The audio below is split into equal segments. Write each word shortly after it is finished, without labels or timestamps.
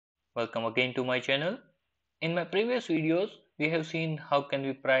Welcome again to my channel. In my previous videos, we have seen how can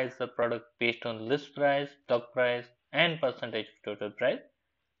we price the product based on list price, stock price, and percentage of total price.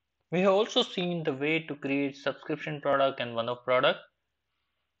 We have also seen the way to create subscription product and one-off product.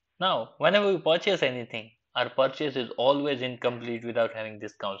 Now, whenever we purchase anything, our purchase is always incomplete without having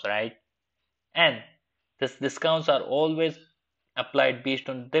discounts, right? And these discounts are always applied based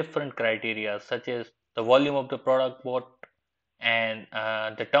on different criteria such as the volume of the product bought and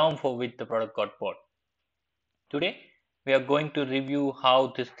the term for which the product got bought. Today, we are going to review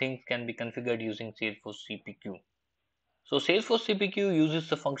how these things can be configured using Salesforce CPQ. So, Salesforce CPQ uses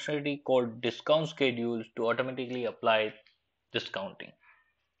the functionality called discount schedules to automatically apply discounting.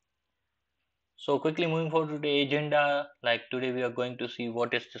 So, quickly moving forward to the agenda, like today we are going to see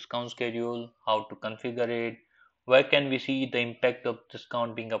what is discount schedule, how to configure it, where can we see the impact of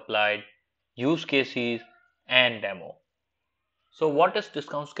discount being applied, use cases, and demo. So what is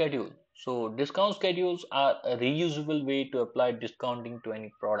discount schedule? So discount schedules are a reusable way to apply discounting to any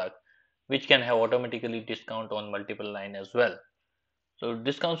product, which can have automatically discount on multiple line as well. So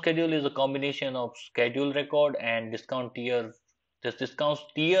discount schedule is a combination of schedule record and discount tier. This discount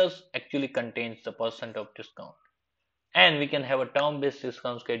tiers actually contains the percent of discount. And we can have a term-based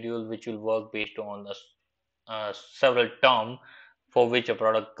discount schedule which will work based on the several term for which a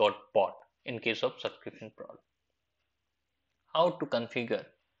product got bought in case of subscription product. How to configure?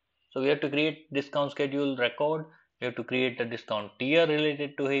 So we have to create discount schedule record. We have to create a discount tier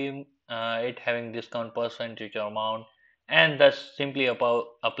related to him, it having discount percentage or amount, and thus simply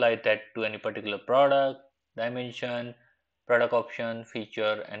apply that to any particular product, dimension, product option,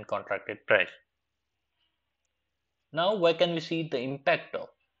 feature, and contracted price. Now, where can we see the impact of?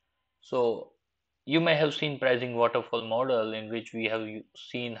 So you may have seen pricing waterfall model in which we have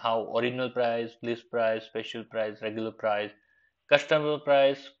seen how original price, list price, special price, regular price, customer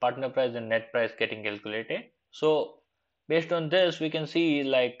price, partner price, and net price getting calculated. So based on this, we can see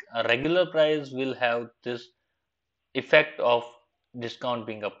like a regular price will have this effect of discount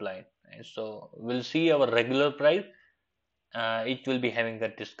being applied. Right? So we'll see our regular price, it will be having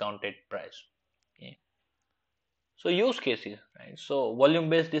a discounted price. Okay. So use cases, right? So volume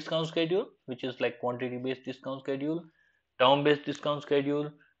based discount schedule, which is like quantity based discount schedule, term based discount schedule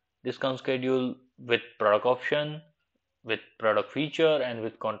with product option, with product feature, and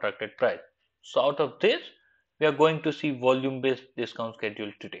with contracted price. So out of this, we are going to see volume based discount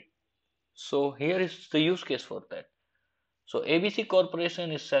schedule today. So here is the use case for that. So ABC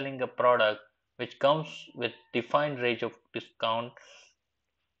Corporation is selling a product which comes with defined range of discount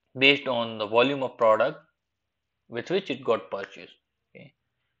based on the volume of product with which it got purchased. Okay.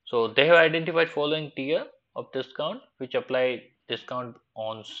 So they have identified following tier of discount which apply discount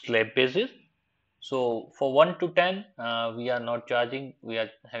on slab basis. So for 1 to 10, we are not charging, we are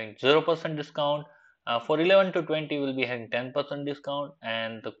having 0% discount. For 11 to 20, we'll be having 10% discount,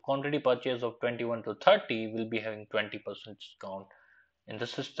 and the quantity purchase of 21 to 30 will be having 20% discount in the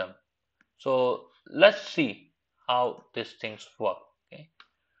system. So let's see how these things work. Okay.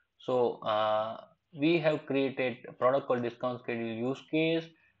 So we have created a product called discount schedule use case,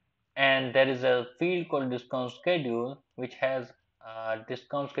 and there is a field called discount schedule which has a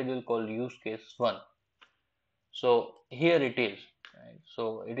discount schedule called use case 1. So here it is, right?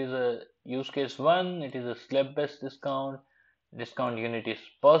 So it is a use case 1, it is a slab based discount unit is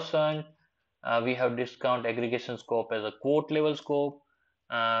percent. We have discount aggregation scope as a quote level scope.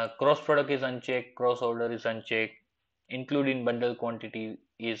 Cross product is unchecked, cross order is unchecked, include in bundle quantity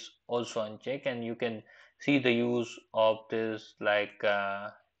is also unchecked, and you can see the use of this like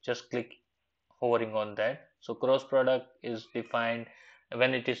just click hovering on that. So cross product is defined.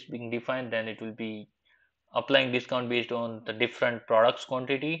 When it is being defined, then it will be applying discount based on the different products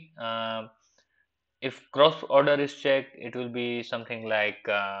quantity. If cross order is checked, it will be something like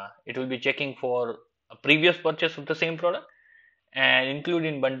it will be checking for a previous purchase of the same product, and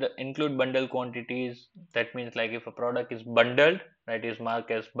include bundle quantities. That means like if a product is bundled, right, is marked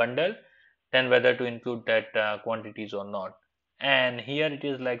as bundled, then whether to include that quantities or not. And here it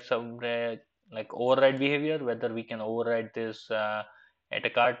is like some like override behavior, whether we can override this at a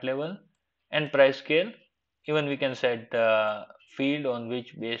cart level, and price scale. Even we can set the field on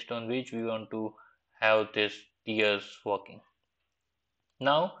which based on which we want to have this tiers working.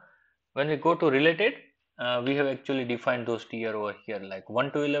 Now when we go to related, we have actually defined those tier over here like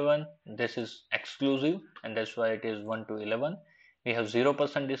 1 to 11. This is exclusive, and that's why it is 1 to 11. We have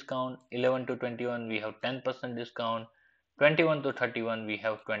 0% discount. 11 to 21 we have 10% discount. 21 to 31 we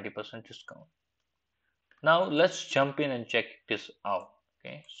have 20% discount. Now let's jump in and check this out.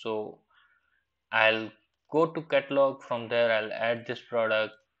 Okay, so I'll go to catalog. From there I'll add this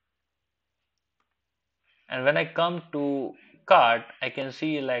product. And when I come to cart, I can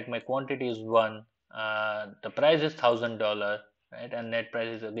see like my quantity is one, the price is $1,000, right? And net price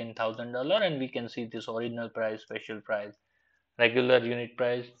is again $1,000, and we can see this original price, special price, regular unit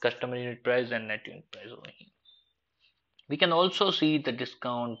price, customer unit price, and net unit price over here. We can also see the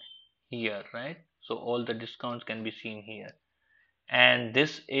discount here, right? So all the discounts can be seen here, and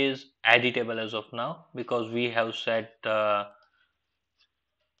this is editable as of now because we have set the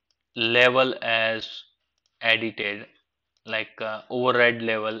level as edited, like override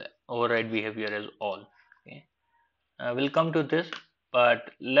level, override behavior as all. Okay, we'll come to this,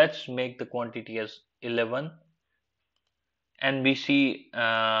 but let's make the quantity as 11, and we see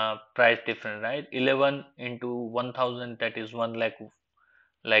price difference, right? 11 into 1000, that is 1 lakh,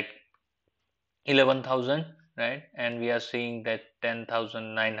 like 11,000, right? And we are seeing that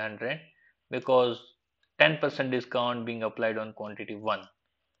 10,900 because 10% discount being applied on quantity 1.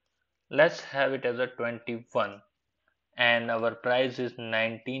 Let's have it as a 21, and our price is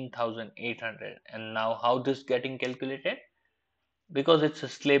 19,800. And now how this getting calculated? Because it's a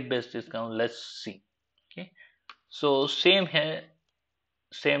slab based discount, let's see. Okay, so same here,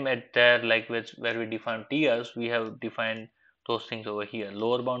 same at there, like where we define tiers, we have defined those things over here.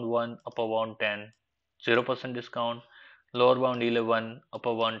 Lower bound 1, upper bound 10, 0% discount. Lower bound 11,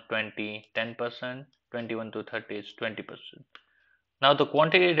 upper bound 20, 10%. 21 to 30 is 20%. Now the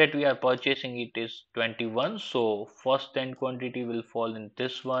quantity that we are purchasing, it is 21, so first 10 quantity will fall in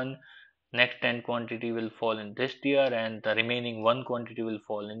this one, next 10 quantity will fall in this tier, and the remaining 1 quantity will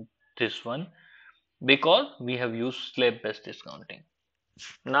fall in this one, because we have used slab based discounting.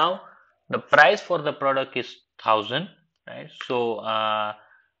 Now the price for the product is 1000, right? So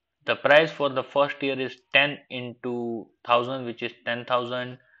the price for the first year is 10 into 1000, which is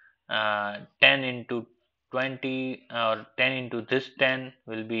 10,000. 10 into 20, or 10 into this 10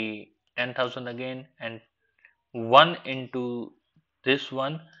 will be 10,000 again, and 1 into this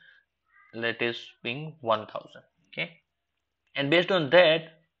one, that is being 1000. Okay, and based on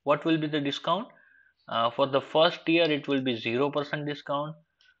that, what will be the discount? For the first year it will be 0% discount.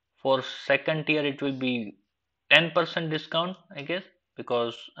 For second tier it will be 10% discount, I guess,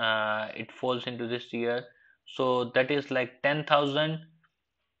 because it falls into this year. So that is like 10,000,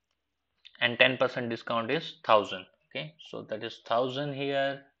 and 10% discount is 1000. Okay, so that is 1000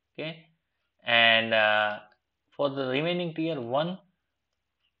 here. Okay, and for the remaining tier 1,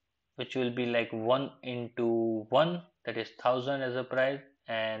 which will be like 1 into 1, that is 1000 as a price,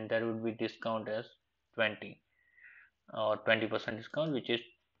 and there would be discount as 20, or 20% discount, which is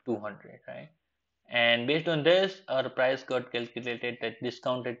 200, right? And based on this, our price got calculated that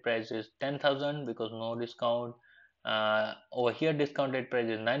discounted price is 10,000 because no discount. Over here, discounted price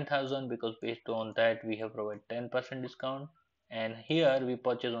is 9,000 because based on that we have provided 10% discount. And here we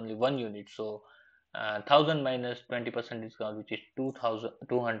purchase only 1 unit, so 1000 minus 20% discount, which is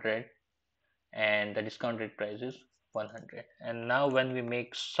 2,200, and the discounted price is 100. And now when we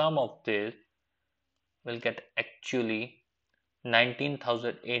make sum of this, we'll get actually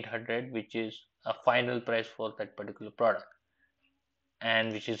 19,800, which is a final price for that particular product,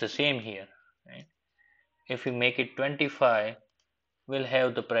 and which is the same here, right? If we make it 25, we'll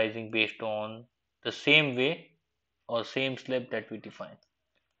have the pricing based on the same way or same slab that we define.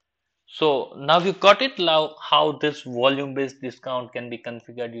 So now you got it now how this volume based discount can be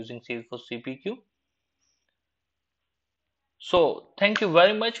configured using Salesforce CPQ. So thank you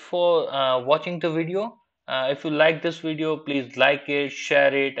very much for watching the video. If you like this video, please like it,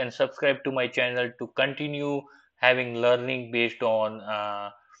 share it, and subscribe to my channel to continue having learning based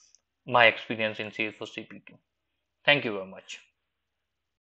on my experience in Salesforce CPQ. Thank you very much.